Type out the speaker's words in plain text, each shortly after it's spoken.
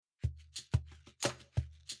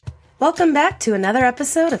Welcome back to another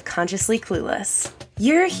episode of Consciously Clueless.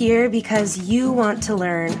 You're here because you want to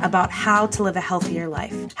learn about how to live a healthier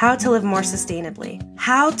life, how to live more sustainably,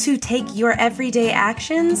 how to take your everyday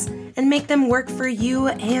actions and make them work for you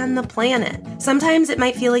and the planet. Sometimes it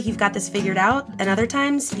might feel like you've got this figured out, and other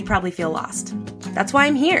times you probably feel lost. That's why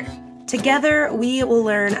I'm here. Together, we will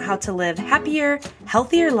learn how to live happier,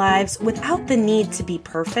 healthier lives without the need to be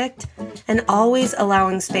perfect, and always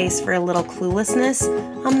allowing space for a little cluelessness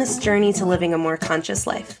on this journey to living a more conscious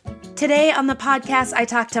life. Today on the podcast, I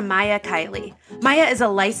talk to Maia Kiley. Maia is a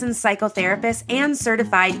licensed psychotherapist and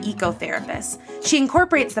certified ecotherapist. She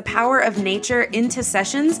incorporates the power of nature into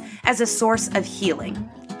sessions as a source of healing.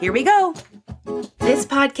 Here we go. This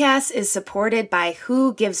podcast is supported by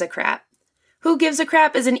Who Gives a Crap. Who Gives a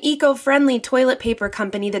Crap is an eco-friendly toilet paper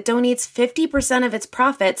company that donates 50% of its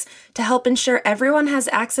profits to help ensure everyone has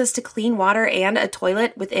access to clean water and a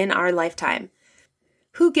toilet within our lifetime.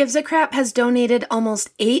 Who Gives a Crap has donated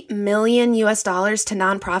almost $8 million to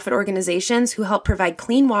nonprofit organizations who help provide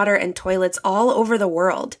clean water and toilets all over the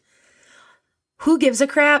world. Who Gives a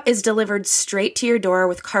Crap is delivered straight to your door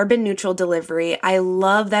with carbon neutral delivery. I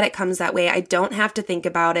love that it comes that way. I don't have to think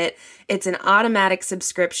about it. It's an automatic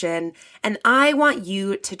subscription, and I want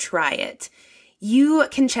you to try it. You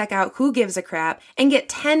can check out Who Gives a Crap and get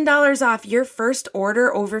 $10 off your first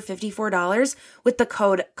order over $54 with the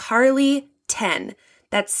code CARLY10.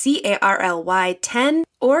 That's CARLY 10,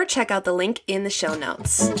 or check out the link in the show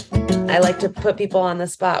notes. I like to put people on the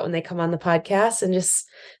spot when they come on the podcast and just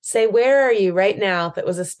say, where are you right now? If it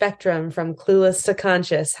was a spectrum from clueless to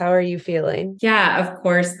conscious, how are you feeling? Yeah, of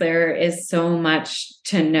course, there is so much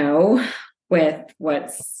to know with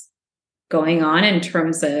what's going on in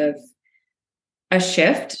terms of a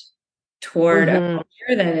shift toward a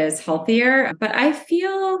culture that is healthier. But I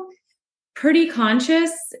feel pretty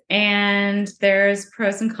conscious, and there's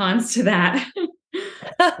pros and cons to that.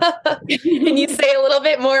 Can you say a little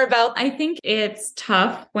bit more about I think it's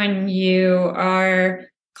tough when you are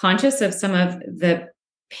conscious of some of the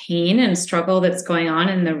pain and struggle that's going on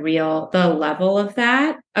in the level of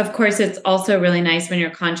that. Of course, it's also really nice when you're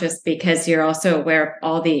conscious because you're also aware of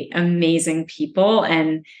all the amazing people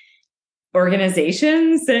and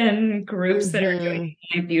organizations and groups that are doing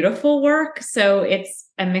beautiful work. So it's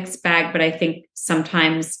a mixed bag, but I think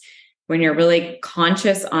sometimes when you're really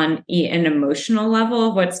conscious on an emotional level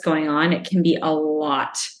of what's going on, it can be a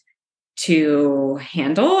lot to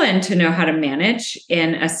handle and to know how to manage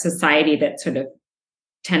in a society that sort of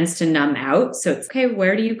tends to numb out. So it's okay,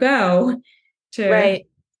 where do you go to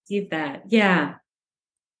receive that? Yeah.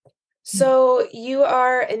 So you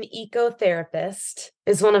are an ecotherapist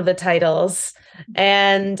is one of the titles.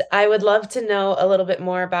 And I would love to know a little bit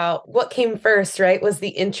more about what came first, right? Was the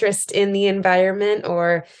interest in the environment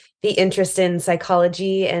or the interest in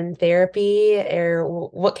psychology and therapy, or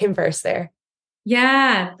what came first there?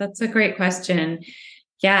 Yeah, that's a great question.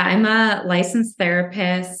 Yeah, I'm a licensed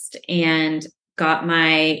therapist and got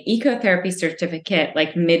my ecotherapy certificate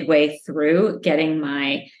like midway through getting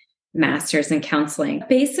my master's in counseling.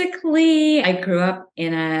 Basically, I grew up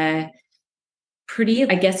in a pretty,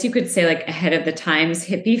 I guess you could say like ahead of the times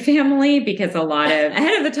hippie family, because a lot of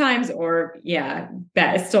ahead of the times, or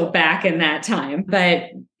still back in that time.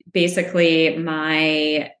 But basically,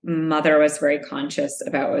 my mother was very conscious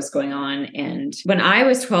about what was going on. And when I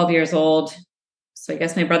was 12 years old, so I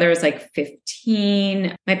guess my brother was like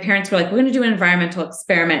 15, my parents were like, we're going to do an environmental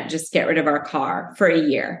experiment, just get rid of our car for a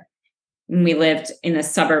year. And we lived in the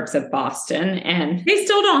suburbs of Boston, and they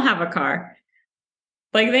still don't have a car.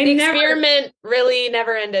 Like the experiment really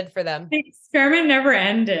never ended for them. The experiment never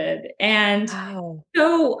ended. And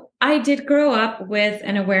so I did grow up with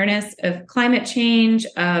an awareness of climate change,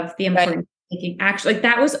 of the importance of taking action. Like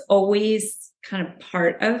that was always kind of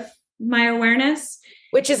part of my awareness.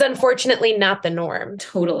 Which is unfortunately not the norm.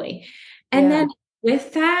 Totally. And then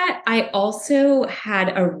with that, I also had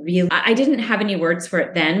I didn't have any words for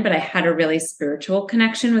it then, but I had a really spiritual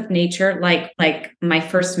connection with nature, like my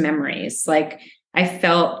first memories. Like I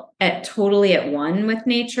felt totally at one with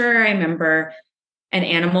nature. I remember and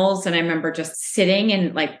animals, and I remember just sitting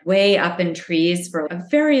and like way up in trees for a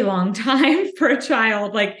very long time for a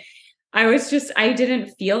child. Like I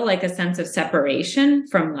didn't feel like a sense of separation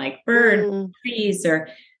from like birds, trees, or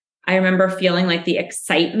I remember feeling like the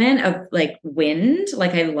excitement of like wind,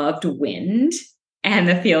 like I loved wind and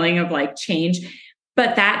the feeling of like change.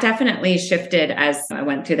 But that definitely shifted as I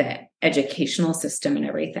went through the educational system and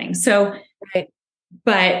everything. So,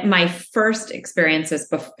 but my first experiences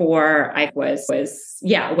before I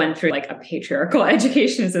went through like a patriarchal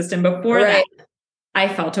education system. Before that, I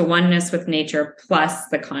felt a oneness with nature plus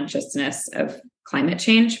the consciousness of climate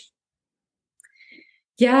change.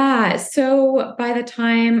 Yeah. So by the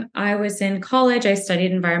time I was in college, I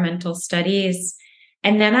studied environmental studies.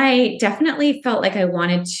 And then I definitely felt like I didn't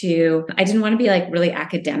want to be like really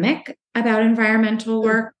academic about environmental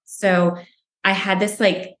work. So I had this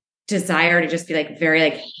like desire to just be like very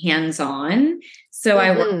like hands-on. So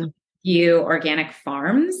I worked Mm-hmm. with a few organic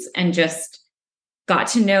farms and just got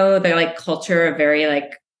to know their like culture of very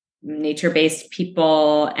like nature-based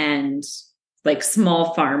people and like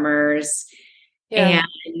small farmers. Yeah.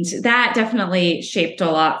 And that definitely shaped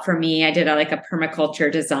a lot for me. I did like a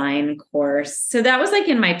permaculture design course. So that was like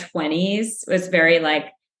in my 20s. It was very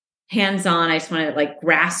like hands-on. I just wanted like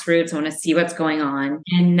grassroots. I want to see what's going on.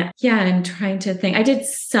 And yeah, I'm trying to think. I did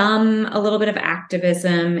a little bit of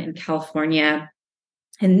activism in California.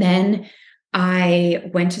 And then I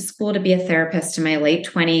went to school to be a therapist in my late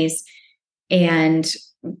 20s and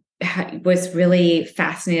was really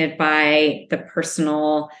fascinated by the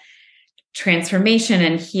personal transformation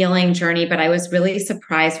and healing journey. But I was really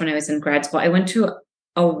surprised when I was in grad school. I went to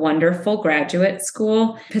a wonderful graduate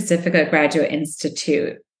school, Pacifica Graduate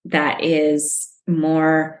Institute, that is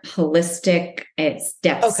more holistic. It's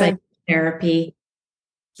depth Okay. psychotherapy.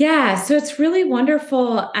 Yeah, so it's really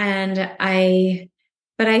wonderful.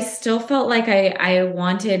 But I still felt like I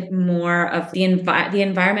wanted more of the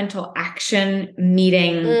environmental action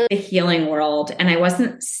meeting Mm. the healing world. And I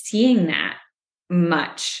wasn't seeing that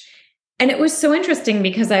much. And it was so interesting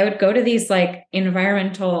because I would go to these like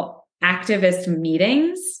environmental activist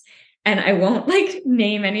meetings, and I won't like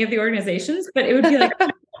name any of the organizations, but it would be like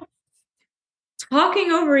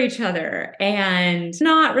talking over each other and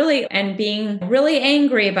not really, and being really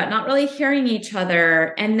angry, but not really hearing each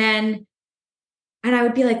other. And I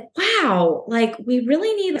would be like, wow, like we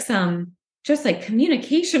really need some just like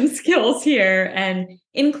communication skills here and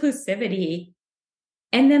inclusivity.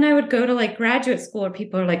 And then I would go to like graduate school where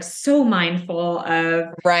people are like so mindful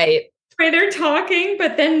of Right. the way they're talking,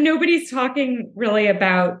 but then nobody's talking really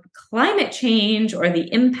about climate change or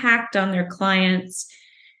the impact on their clients.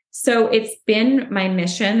 So it's been my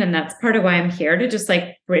mission, and that's part of why I'm here, to just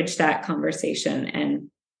like bridge that conversation and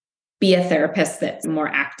be a therapist that's more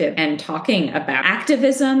active and talking about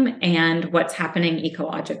activism and what's happening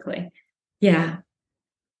ecologically. Yeah.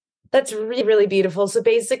 That's really, really beautiful. So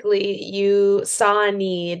basically, you saw a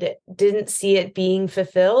need, didn't see it being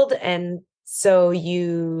fulfilled, and so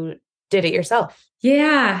you did it yourself.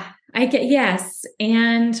 Yeah. I get, yes.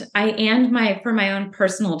 And for my own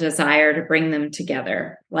personal desire to bring them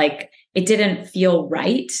together. Like it didn't feel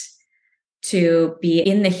right to be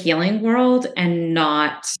in the healing world and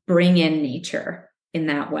not bring in nature in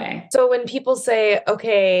that way. So when people say,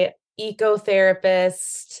 okay,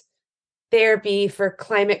 ecotherapist, therapy for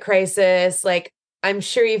climate crisis, like I'm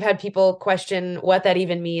sure you've had people question what that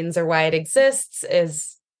even means or why it exists,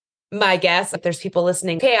 is my guess. If there's people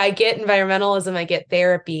listening, okay, I get environmentalism, I get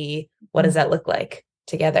therapy. What does that look like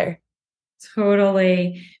together?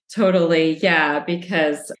 Totally, totally.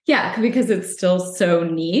 Because it's still so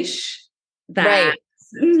niche that Right.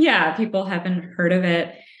 yeah, people haven't heard of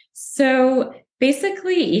it. So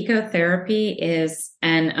basically ecotherapy is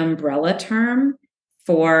an umbrella term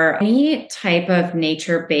for any type of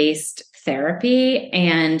nature-based therapy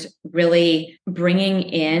and really bringing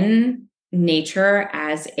in nature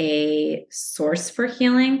as a source for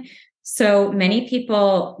healing. So many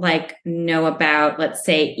people like know about, let's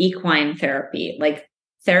say, equine therapy, like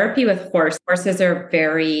therapy with horses are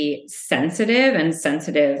very sensitive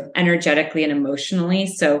energetically and emotionally.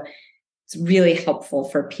 So it's really helpful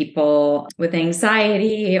for people with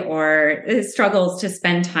anxiety or struggles to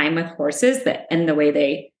spend time with horses and the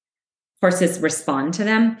way horses respond to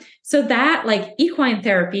them. So that like equine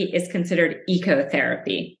therapy is considered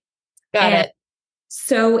ecotherapy. Got And it.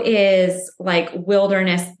 so is like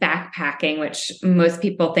wilderness backpacking, which most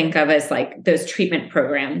people think of as like those treatment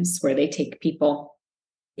programs where they take people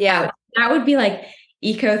Yeah. out. That would be like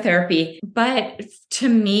ecotherapy. But to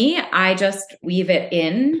me, I just weave it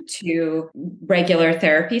into regular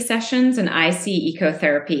therapy sessions. And I see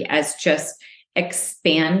ecotherapy as just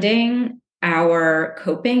expanding our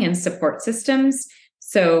coping and support systems.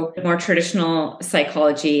 So more traditional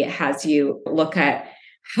psychology has you look at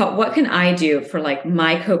what can I do for like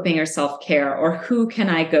my coping or self-care, or who can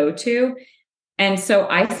I go to? And so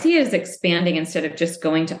I see it as expanding instead of just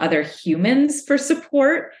going to other humans for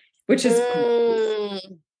support, which is great.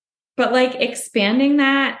 Mm, But like expanding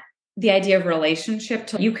the idea of relationship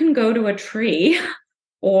to, you can go to a tree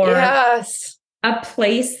or yes. a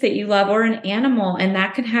place that you love or an animal, and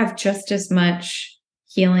that can have just as much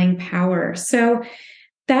healing power. So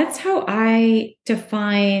that's how I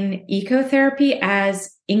define ecotherapy,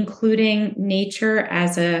 as including nature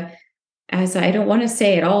as as I don't want to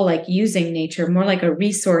say at all like using nature, more like a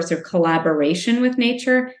resource or collaboration with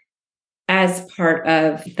nature as part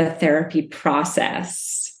of the therapy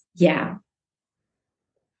process. Yeah.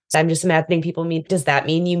 I'm just imagining people meet. Does that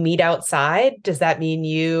mean you meet outside? Does that mean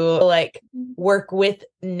you like work with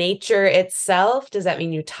nature itself? Does that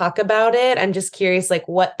mean you talk about it? I'm just curious, like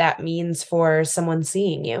what that means for someone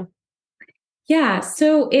seeing you. Yeah.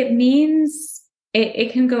 So it means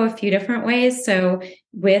it can go a few different ways. So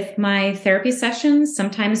with my therapy sessions,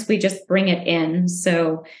 sometimes we just bring it in.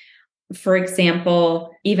 So for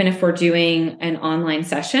example, even if we're doing an online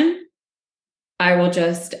session, I will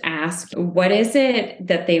just ask, what is it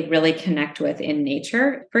that they really connect with in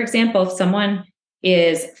nature? For example, if someone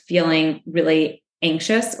is feeling really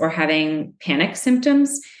anxious or having panic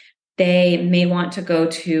symptoms, they may want to go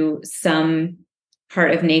to some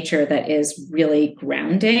part of nature that is really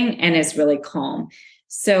grounding and is really calm.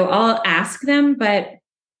 So I'll ask them, but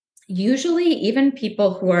usually even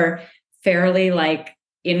people who are fairly like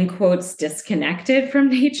in quotes disconnected from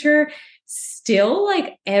nature, still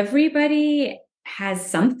like everybody has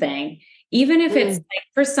something, even if it's like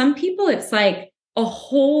for some people it's like a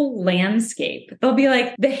whole landscape. They'll be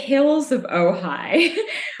like the hills of Ojai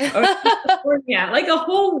or yeah, like a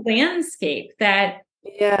whole landscape that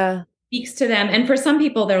speaks to them. And for some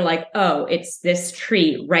people they're like, oh, it's this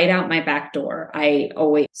tree right out my back door.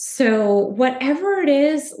 So whatever it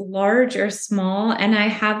is, large or small, and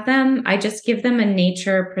I just give them a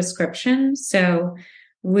nature prescription. So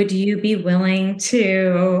would you be willing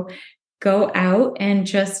to go out and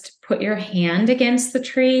just put your hand against the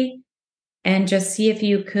tree and just see if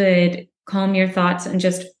you could calm your thoughts and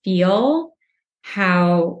just feel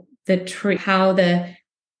how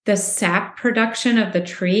the sap production of the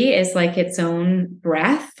tree is like its own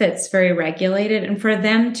breath that's very regulated, and for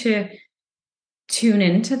them to tune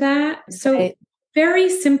into that. So very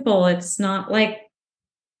simple. It's not like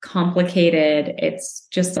complicated. It's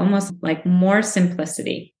just almost like more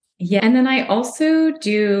simplicity. Yeah. And then I also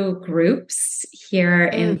do groups here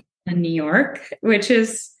in New York, which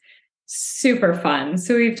is super fun.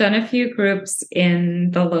 So we've done a few groups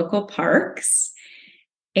in the local parks,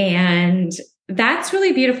 and that's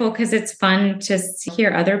really beautiful because it's fun to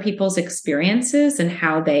hear other people's experiences and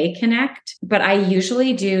how they connect. But I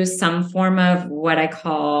usually do some form of what I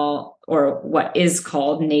call, or what is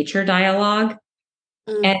called, nature dialogue.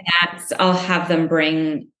 And that's, I'll have them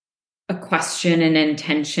bring a question, an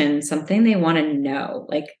intention, something they want to know,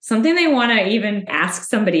 like something they want to even ask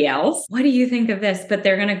somebody else. What do you think of this? But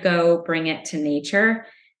they're going to go bring it to nature.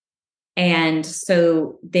 And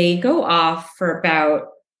so they go off for about,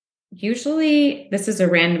 usually this is a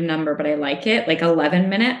random number, but I like it, like 11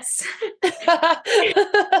 minutes. That's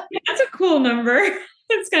a cool number.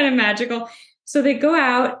 It's kind of magical. So they go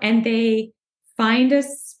out and they find a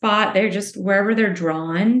spot. They're just wherever they're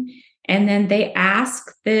drawn. And then they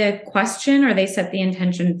ask the question, or they set the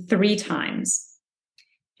intention 3 times.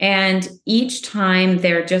 And each time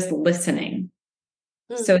they're just listening.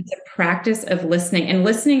 So it's a practice of listening, and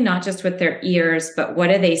listening not just with their ears, but what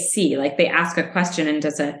do they see? Like they ask a question, and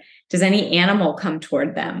does any animal come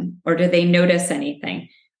toward them, or do they notice anything?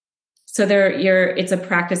 So it's a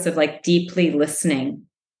practice of like deeply listening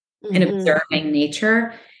and observing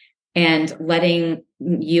nature and letting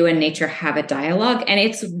you and nature have a dialogue. And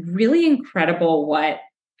it's really incredible what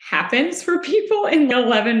happens for people in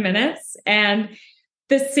 11 minutes and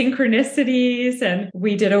the synchronicities. And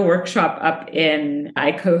we did a workshop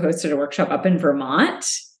I co-hosted a workshop up in Vermont,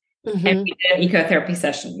 and we did an ecotherapy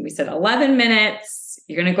session. We said 11 minutes,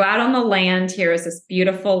 you're going to go out on the land. Here is this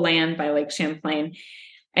beautiful land by Lake Champlain.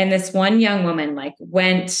 And this one young woman like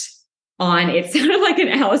went on, it sounded like an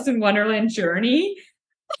Alice in Wonderland journey.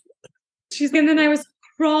 And then I was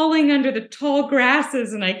crawling under the tall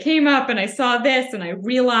grasses, and I came up and I saw this, and I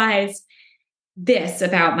realized this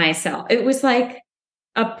about myself. It was like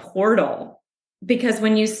a portal, because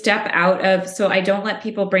when you step out of, so I don't let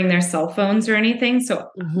people bring their cell phones or anything. So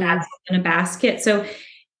that's in a basket. So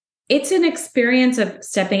it's an experience of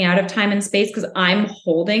stepping out of time and space, because I'm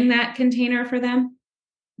holding that container for them.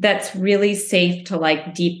 That's really safe to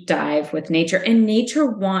like deep dive with nature. And nature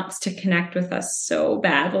wants to connect with us so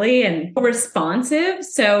badly and responsive.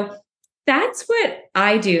 So that's what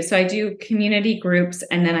I do. So I do community groups,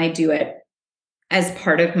 and then I do it as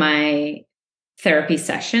part of my therapy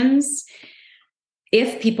sessions,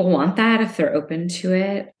 if people want that, if they're open to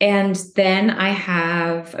it. And then I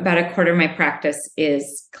have about a quarter of my practice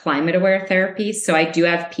is climate aware therapy. So I do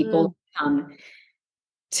have people come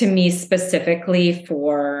to me specifically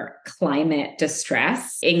for climate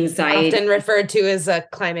distress, anxiety. Often referred to as a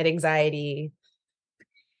climate anxiety.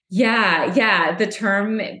 Yeah, yeah. The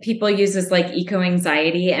term people use is like eco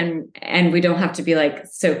anxiety, and we don't have to be like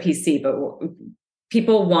so PC, but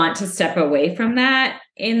people want to step away from that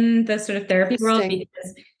in the sort of therapy world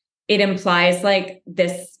because it implies like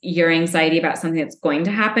your anxiety about something that's going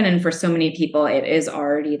to happen, and for so many people, it is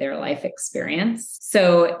already their life experience.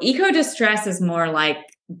 So eco distress is more like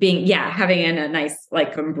having a nice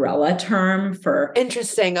like umbrella term for.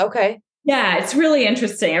 Interesting. Okay. Yeah, it's really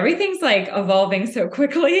interesting. Everything's like evolving so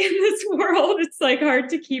quickly in this world. It's like hard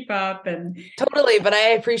to keep up and totally, but I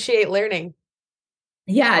appreciate learning.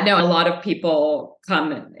 Yeah, no, a lot of people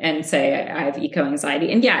come and say I have eco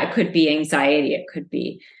anxiety. And yeah, it could be anxiety, it could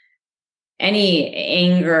be any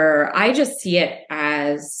anger. I just see it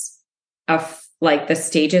as like the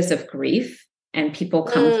stages of grief, and people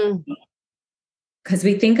come because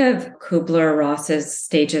we think of Kubler-Ross's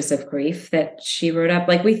stages of grief that she wrote up.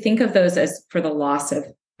 Like we think of those as for the loss of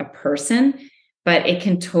a person, but it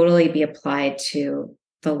can totally be applied to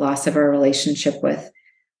the loss of our relationship with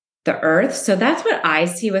the earth. So that's what I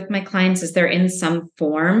see with my clients is they're in some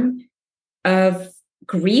form of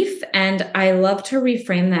grief. And I love to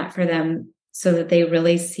reframe that for them so that they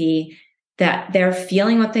really see that they're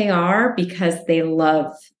feeling what they are because they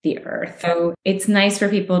love the earth. So it's nice for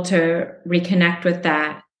people to reconnect with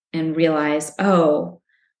that and realize, oh,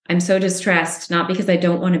 I'm so distressed, not because I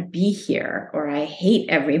don't want to be here or I hate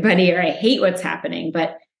everybody or I hate what's happening,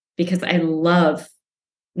 but because I love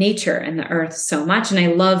nature and the earth so much. And I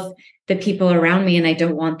love the people around me and I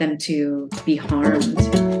don't want them to be harmed.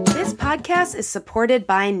 This podcast is supported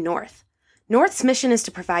by North. North's mission is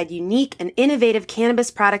to provide unique and innovative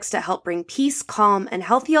cannabis products to help bring peace, calm, and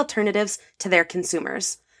healthy alternatives to their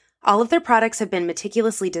consumers. All of their products have been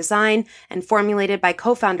meticulously designed and formulated by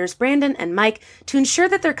co-founders Brandon and Mike to ensure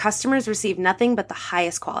that their customers receive nothing but the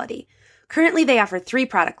highest quality. Currently, they offer 3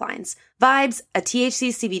 product lines: Vibes, a THC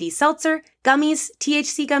CBD seltzer, Gummies,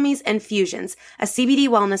 THC Gummies, and Fusions, a CBD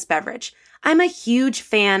wellness beverage. I'm a huge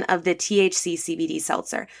fan of the THC CBD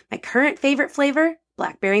seltzer. My current favorite flavor,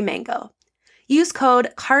 blackberry mango. Use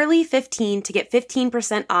code CARLY15 to get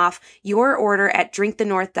 15% off your order at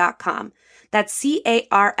drinkthenorth.com. That's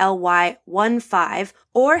CARLY15,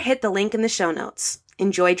 or hit the link in the show notes.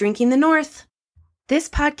 Enjoy drinking the North. This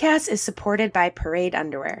podcast is supported by Parade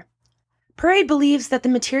Underwear. Parade believes that the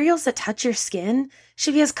materials that touch your skin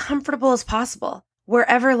should be as comfortable as possible,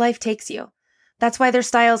 wherever life takes you. That's why their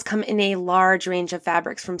styles come in a large range of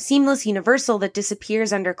fabrics, from seamless universal that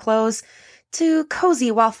disappears under clothes to cozy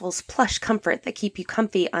waffles plush comfort that keep you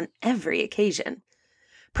comfy on every occasion.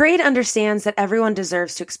 Parade understands that everyone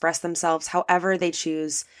deserves to express themselves however they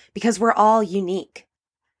choose because we're all unique.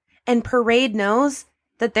 And Parade knows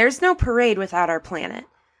that there's no parade without our planet.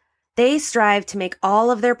 They strive to make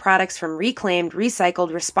all of their products from reclaimed,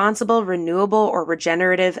 recycled, responsible, renewable, or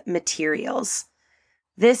regenerative materials.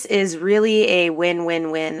 This is really a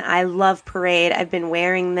win-win-win. I love Parade. I've been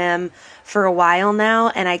wearing them for a while now,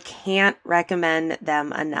 and I can't recommend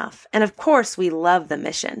them enough. And of course, we love the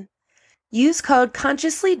mission. Use code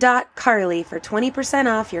consciously.carly for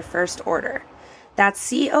 20% off your first order. That's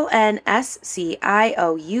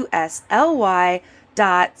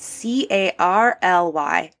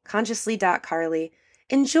CONSCIOUSLY.CARLY, consciously.carly.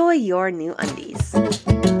 Enjoy your new undies.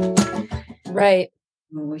 Right.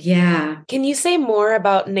 Oh, yeah. Can you say more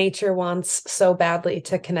about nature wants so badly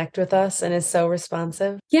to connect with us and is so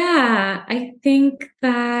responsive? Yeah, I think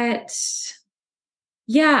that,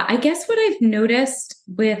 I guess what I've noticed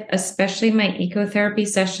with especially my ecotherapy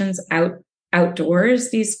sessions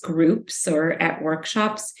outdoors, these groups or at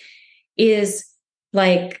workshops, is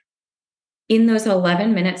like in those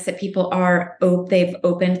 11 minutes that people they've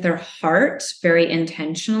opened their heart very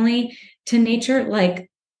intentionally to nature, like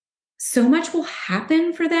so much will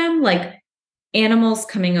happen for them, like animals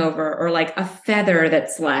coming over or like a feather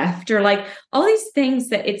that's left or like all these things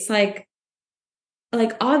that it's like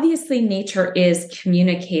obviously nature is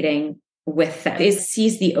communicating with them. It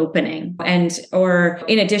sees the opening, or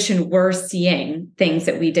in addition, we're seeing things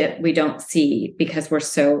that we don't see because we're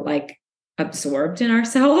so like absorbed in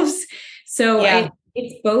ourselves. So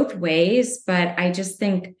it's both ways, but I just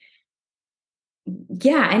think,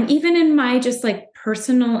 and even in my just like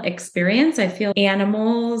personal experience, I feel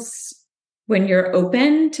animals, when you're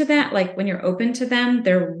open to that, like when you're open to them,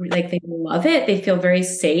 they're like, they love it. They feel very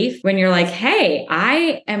safe when you're like, hey,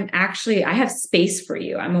 I have space for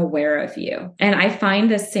you. I'm aware of you. And I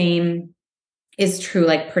find the same is true.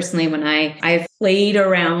 Like personally, when I've played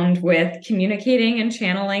around with communicating and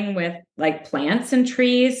channeling with like plants and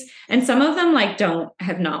trees, and some of them like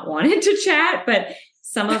have not wanted to chat, but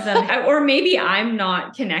Some of them, or maybe I'm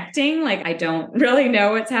not connecting. Like, I don't really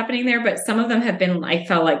know what's happening there, but some of them have been, I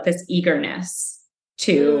felt like this eagerness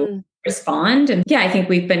to respond. And yeah, I think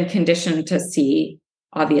we've been conditioned to see,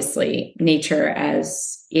 obviously, nature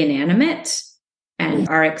as inanimate and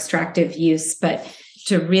our extractive use, but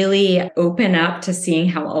to really open up to seeing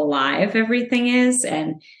how alive everything is,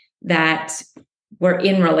 and that we're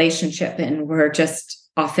in relationship and we're just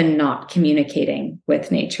often not communicating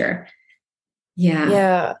with nature.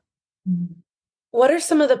 Yeah. What are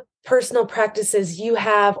some of the personal practices you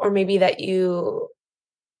have, or maybe that you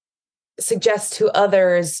suggest to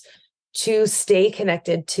others to stay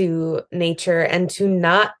connected to nature and to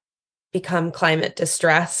not become climate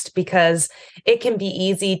distressed? Because it can be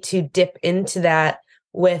easy to dip into that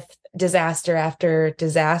with disaster after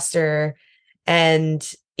disaster. And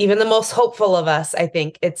even the most hopeful of us, I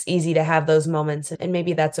think it's easy to have those moments, and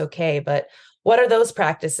maybe that's okay. But what are those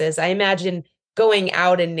practices? I imagine going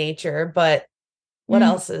out in nature, but what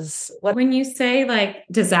else is what? When you say like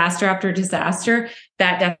disaster after disaster,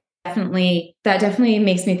 that definitely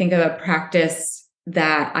makes me think of a practice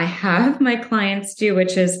that I have my clients do,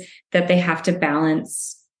 which is that they have to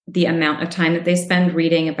balance the amount of time that they spend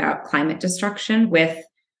reading about climate destruction with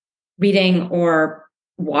reading or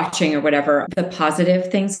watching or whatever the positive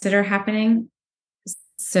things that are happening.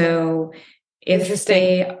 So if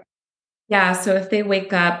they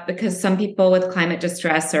wake up, because some people with climate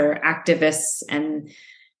distress are activists and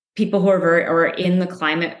people who are in the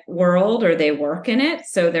climate world, or they work in it,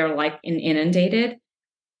 so they're like inundated.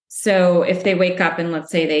 So if they wake up and let's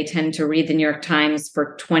say they tend to read the New York Times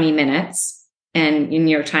for 20 minutes, and New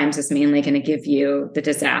York Times is mainly going to give you the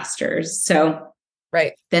disasters. So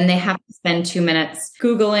then they have to spend 2 minutes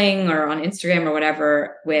Googling or on Instagram or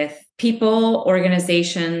whatever with people,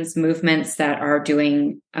 organizations, movements that are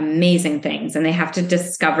doing amazing things, and they have to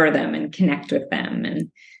discover them and connect with them. And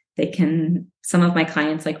some of my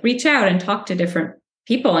clients like reach out and talk to different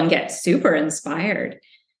people and get super inspired.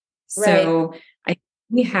 So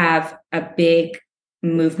we have a big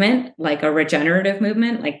movement, like a regenerative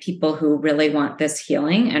movement, like people who really want this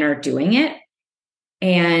healing and are doing it.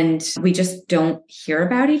 And we just don't hear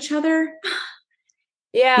about each other.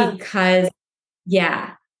 Because,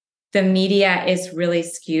 the media is really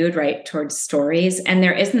skewed right towards stories. And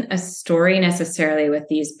there isn't a story necessarily with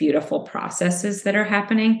these beautiful processes that are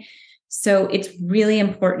happening. So it's really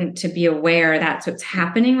important to be aware that's what's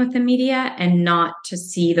happening with the media, and not to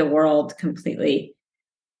see the world completely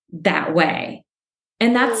that way.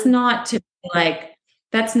 And that's not to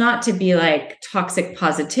be like toxic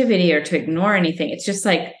positivity or to ignore anything. It's just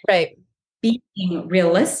like being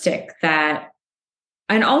realistic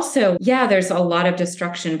and also, there's a lot of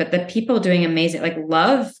destruction, but the people doing amazing, like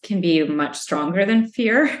love can be much stronger than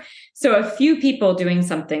fear. So a few people doing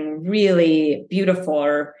something really beautiful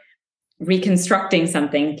or reconstructing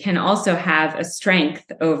something can also have a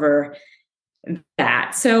strength over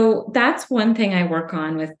that. So that's one thing I work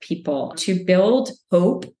on with people, to build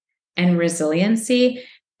hope and resiliency.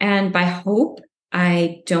 And by hope,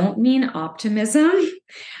 I don't mean optimism.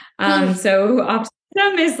 So optimism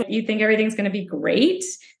is you think everything's going to be great.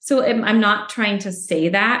 So I'm not trying to say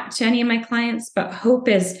that to any of my clients, but hope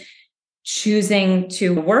is choosing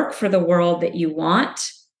to work for the world that you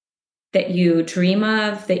want, that you dream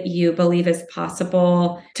of, that you believe is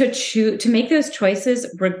possible, to make those choices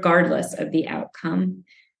regardless of the outcome.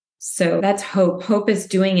 So that's hope. Hope is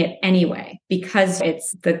doing it anyway, because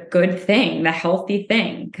it's the good thing, the healthy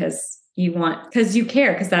thing, because you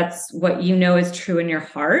care, because that's what you know is true in your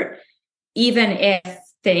heart, even if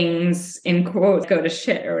things in quotes go to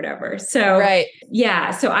shit or whatever. So,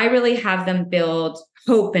 so I really have them build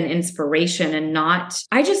hope and inspiration, and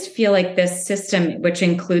I just feel like this system, which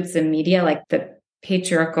includes the media, like the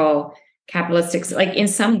patriarchal capitalistic, like in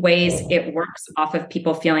some ways it works off of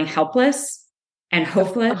people feeling helpless and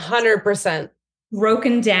hopeless. 100%.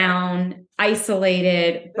 Broken down,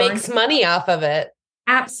 isolated. Makes money off of it.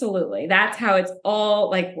 Absolutely. That's how it's all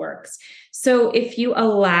like works. So if you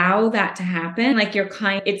allow that to happen, like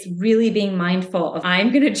it's really being mindful of,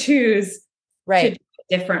 I'm going to choose to do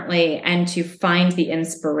it differently, and to find the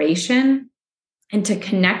inspiration and to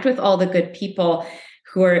connect with all the good people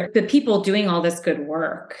who are the people doing all this good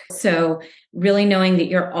work. So really knowing that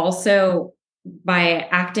you're also, by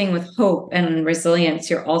acting with hope and resilience,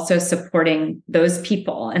 you're also supporting those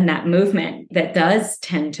people and that movement that does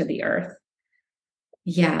tend to the earth.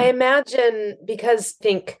 Yeah. I imagine, because I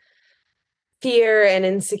think fear and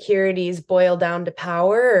insecurities boil down to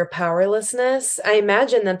power or powerlessness. I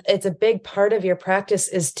imagine that it's a big part of your practice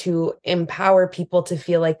is to empower people to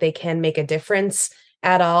feel like they can make a difference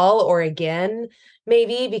at all, or again,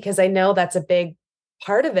 maybe, because I know that's a big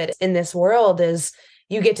part of it in this world is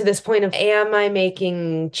you get to this point of, am I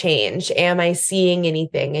making change? Am I seeing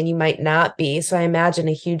anything? And you might not be. So I imagine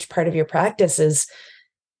a huge part of your practice is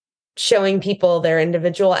showing people their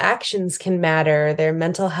individual actions can matter, their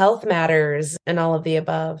mental health matters, and all of the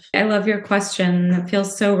above. I love your question. That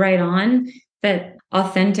feels so right on, that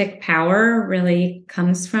authentic power really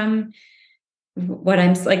comes from what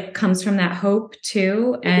I'm like, comes from that hope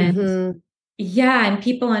too. And yeah, and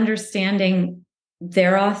people understanding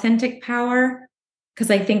their authentic power. Because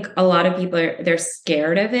I think a lot of people they're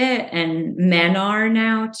scared of it, and men are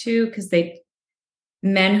now too, because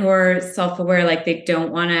men who are self-aware, like they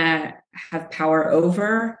don't want to have power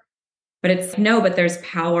over, but it's no, but there's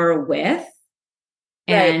power with,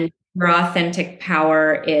 and your authentic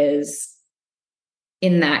power is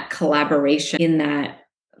in that collaboration, in that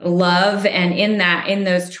love, and in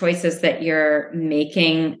those choices that you're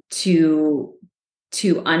making to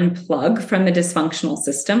unplug from the dysfunctional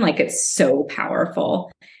system. Like, it's so powerful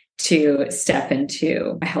to step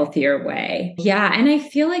into a healthier way. Yeah. And I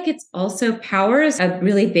feel like it's also power is a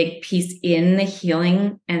really big piece in the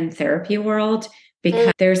healing and therapy world,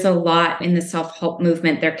 because there's a lot in the self-help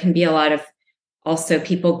movement. There can be a lot of also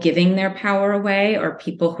people giving their power away, or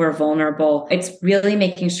people who are vulnerable. It's really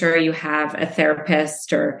making sure you have a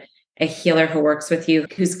therapist or a healer who works with you,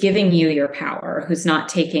 who's giving you your power, who's not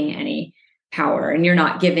taking any power, and you're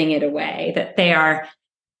not giving it away, that they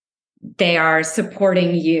are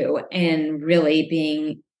supporting you in really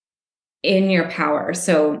being in your power.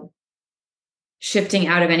 So shifting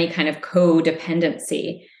out of any kind of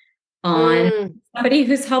codependency on somebody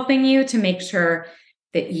who's helping you, to make sure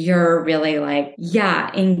that you're really like,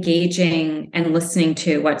 engaging and listening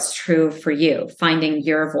to what's true for you, finding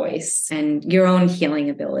your voice and your own healing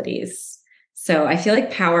abilities. So I feel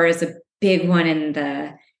like power is a big one in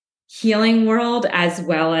the healing world, as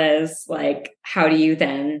well as like, how do you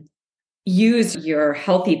then use your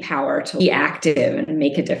healthy power to be active and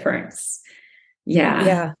make a difference?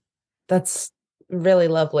 Yeah, that's really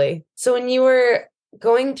lovely. So when you were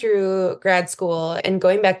going through grad school and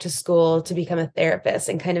going back to school to become a therapist,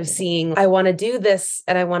 and kind of seeing, I want to do this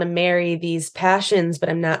and I want to marry these passions, but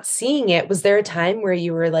I'm not seeing it, was there a time where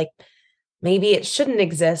you were like, maybe it shouldn't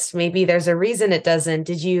exist, maybe there's a reason it doesn't?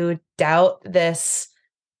 Did you doubt this?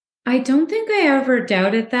 I don't think I ever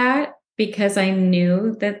doubted that, because I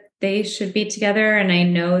knew that they should be together. And I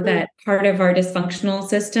know that part of our dysfunctional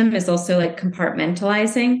system is also like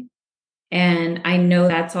compartmentalizing. And I know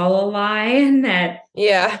that's all a lie, and that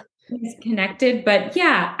it's connected. But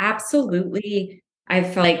yeah, absolutely. I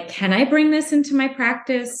felt like, can I bring this into my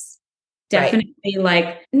practice? Definitely.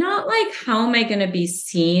 Like, not like, how am I going to be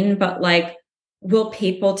seen, but like, will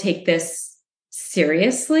people take this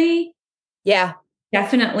seriously? Yeah.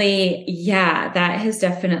 Definitely. Yeah, that has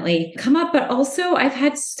definitely come up. But also, I've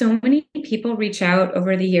had so many people reach out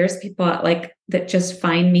over the years, people like that just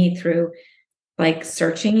find me through like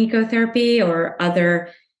searching ecotherapy, or other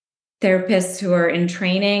therapists who are in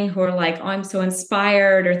training who are like, oh, I'm so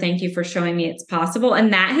inspired, or thank you for showing me it's possible.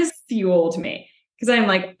 And that has fueled me, because I'm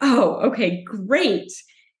like, oh, okay, great.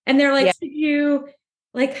 And they're like,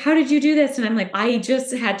 how did you do this? And I'm like, I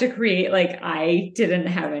just had to create, like, I didn't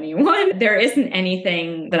have anyone. There isn't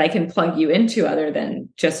anything that I can plug you into other than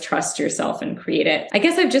just trust yourself and create it. I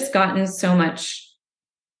guess I've just gotten so much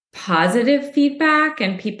positive feedback,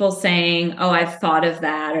 and people saying, oh, I've thought of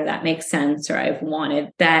that, or that makes sense, or I've wanted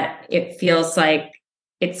that. It feels like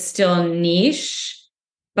it's still niche,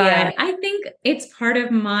 but I think it's part of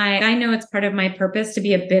I know it's part of my purpose to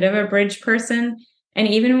be a bit of a bridge person. And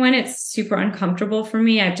even when it's super uncomfortable for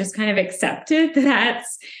me, I've just kind of accepted that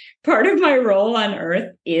that's part of my role on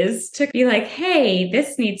earth, is to be like, hey,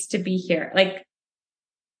 this needs to be here. Like,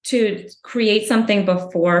 to create something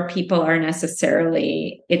before people are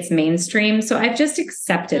necessarily it's mainstream. So I've just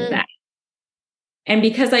accepted that. And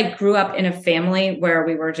because I grew up in a family where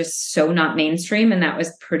we were just so not mainstream, and that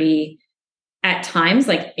was pretty, at times,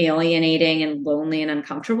 like alienating and lonely and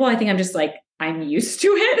uncomfortable, I think I'm just like, I'm used to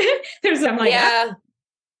it. I'm like,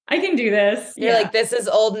 I can do this. You're like, this is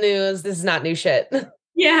old news. This is not new shit.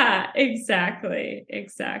 Yeah, exactly.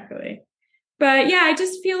 Exactly. But yeah, I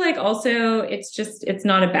just feel like also it's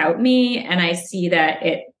not about me. And I see that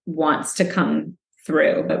it wants to come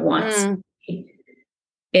through, but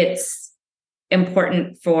it's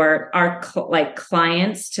important for our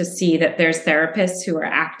clients to see that there's therapists who are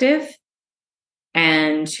active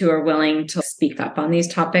and who are willing to speak up on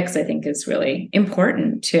these topics. I think is really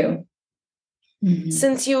important too.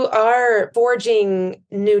 Since you are forging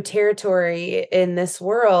new territory in this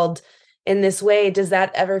world in this way, does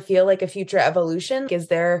that ever feel like a future evolution? Is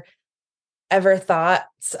there ever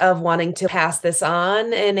thoughts of wanting to pass this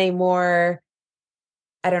on in a more,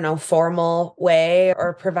 I don't know, formal way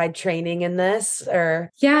or provide training in this?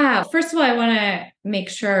 Or Yeah, first of all, I want to make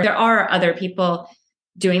sure there are other people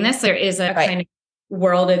doing this. There is a kind of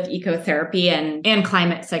world of ecotherapy and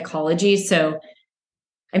climate psychology. So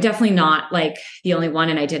I'm definitely not like the only one,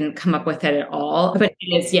 and I didn't come up with it at all, but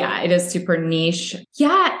it is super niche.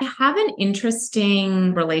 Yeah, I have an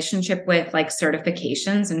interesting relationship with like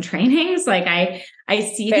certifications and trainings. Like I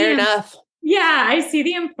see fair enough. Yeah, I see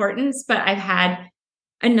the importance, but I've had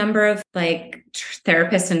a number of like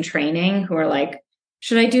therapists in training who are like,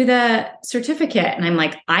 should I do the certificate? And I'm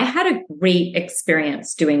like, I had a great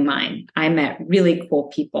experience doing mine. I met really cool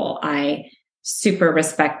people. I super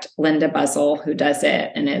respect Linda Buzzle, who does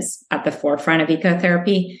it and is at the forefront of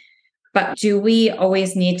ecotherapy. But do we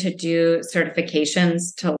always need to do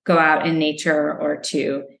certifications to go out in nature or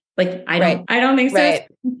to like, I don't think so. Right.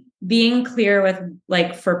 Being clear with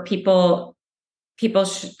like, for people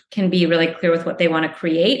can be really clear with what they want to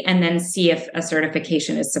create and then see if a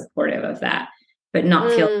certification is supportive of that, but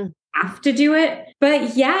not feel have to do it.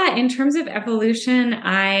 But yeah, in terms of evolution,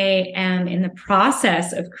 I am in the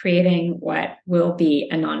process of creating what will be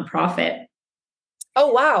a nonprofit.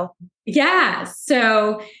 Oh, wow. Yeah.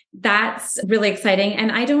 So that's really exciting.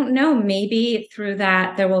 And I don't know, maybe through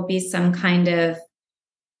that, there will be some kind of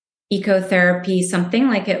ecotherapy, something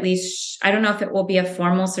like, at least, I don't know if it will be a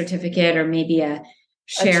formal certificate or maybe a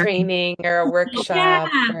training or a workshop.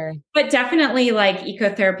 Yeah. But definitely like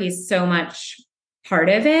ecotherapy is so much part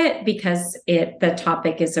of it because the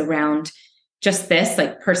topic is around just this,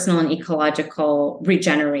 like personal and ecological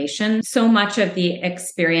regeneration. So much of the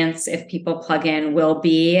experience, if people plug in, will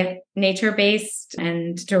be nature-based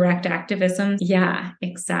and direct activism. Yeah,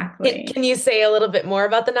 exactly. Can you say a little bit more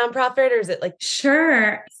about the nonprofit, or is it like?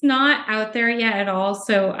 Sure. It's not out there yet at all,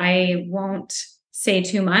 so I won't say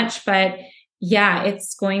too much, but yeah,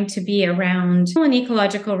 it's going to be around an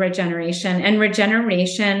ecological regeneration, and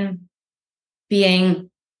regeneration being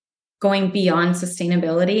going beyond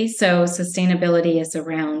sustainability. So sustainability is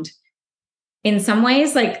around, in some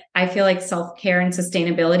ways, like I feel like self-care and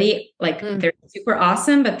sustainability, like they're super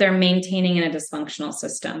awesome, but they're maintaining in a dysfunctional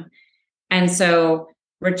system. And so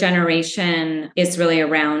regeneration is really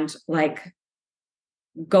around like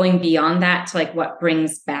going beyond that to like what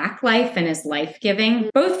brings back life and is life-giving,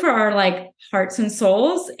 both for our like hearts and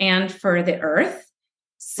souls and for the earth.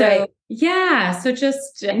 So yeah, so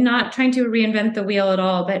just not trying to reinvent the wheel at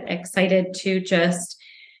all, but excited to just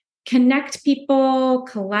connect people,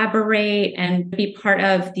 collaborate, and be part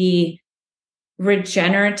of the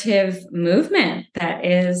regenerative movement that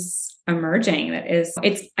is emerging.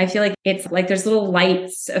 I feel like it's like there's little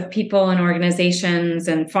lights of people and organizations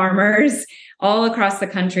and farmers all across the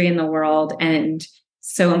country and the world. And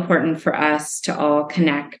so important for us to all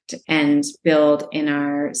connect and build in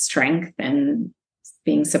our strength and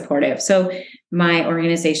being supportive. So my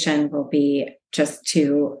organization will be just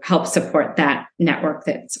to help support that network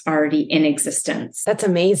that's already in existence. That's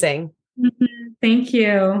amazing. Thank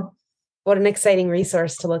you. What an exciting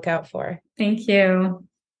resource to look out for. Thank you.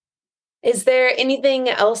 Is there anything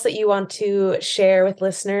else that you want to share with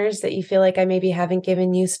listeners that you feel like I maybe haven't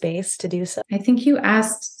given you space to do so? I think you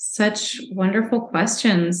asked such wonderful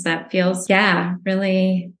questions that feels,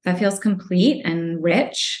 really, that feels complete and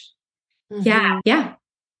rich. Yeah.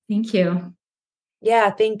 Thank you.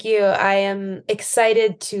 Yeah, thank you. I am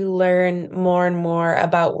excited to learn more and more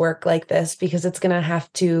about work like this because it's going to have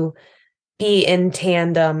to be in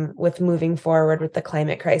tandem with moving forward with the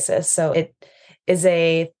climate crisis. So it is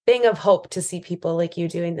a thing of hope to see people like you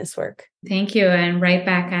doing this work. Thank you. And right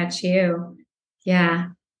back at you. Yeah.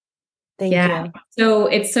 Thank you. So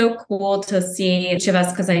it's so cool to see each of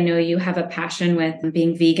us, because I know you have a passion with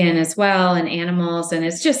being vegan as well and animals. And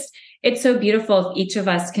it's so beautiful if each of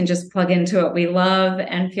us can just plug into what we love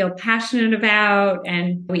and feel passionate about.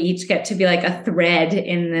 And we each get to be like a thread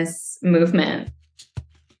in this movement.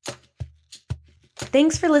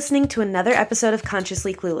 Thanks for listening to another episode of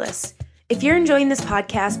Consciously Clueless. If you're enjoying this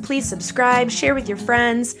podcast, please subscribe, share with your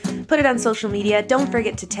friends, put it on social media. Don't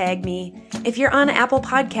forget to tag me. If you're on Apple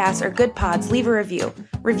Podcasts or Good Pods, leave a review.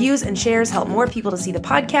 Reviews and shares help more people to see the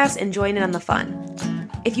podcast and join in on the fun.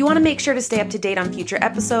 If you want to make sure to stay up to date on future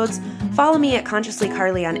episodes, follow me at Consciously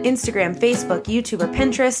Carly on Instagram, Facebook, YouTube, or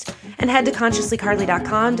Pinterest, and head to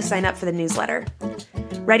consciouslycarly.com to sign up for the newsletter.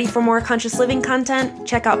 Ready for more conscious living content?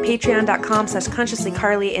 Check out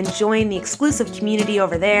patreon.com/consciouslycarly and join the exclusive community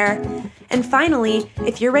over there. And finally,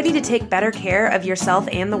 if you're ready to take better care of yourself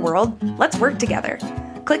and the world, let's work together.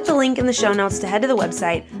 Click the link in the show notes to head to the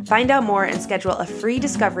website, find out more, and schedule a free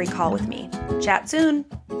discovery call with me. Chat soon.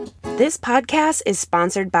 This podcast is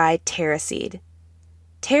sponsored by TerraSeed.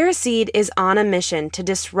 TerraSeed is on a mission to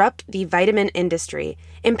disrupt the vitamin industry,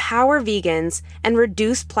 empower vegans, and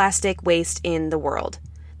reduce plastic waste in the world.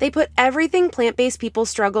 They put everything plant-based people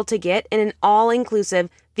struggle to get in an all-inclusive,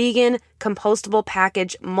 vegan, compostable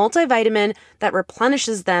package multivitamin that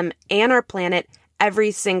replenishes them and our planet every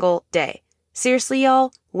single day. Seriously,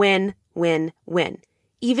 y'all, win, win, win.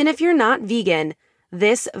 Even if you're not vegan,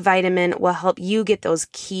 this vitamin will help you get those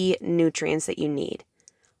key nutrients that you need.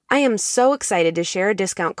 I am so excited to share a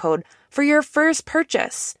discount code for your first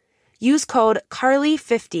purchase. Use code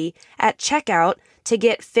CARLY50 at checkout to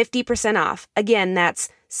get 50% off. Again, that's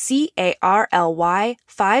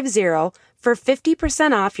CARLY50 for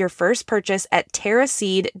 50% off your first purchase at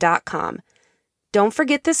terraseed.com. Don't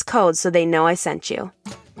forget this code so they know I sent you.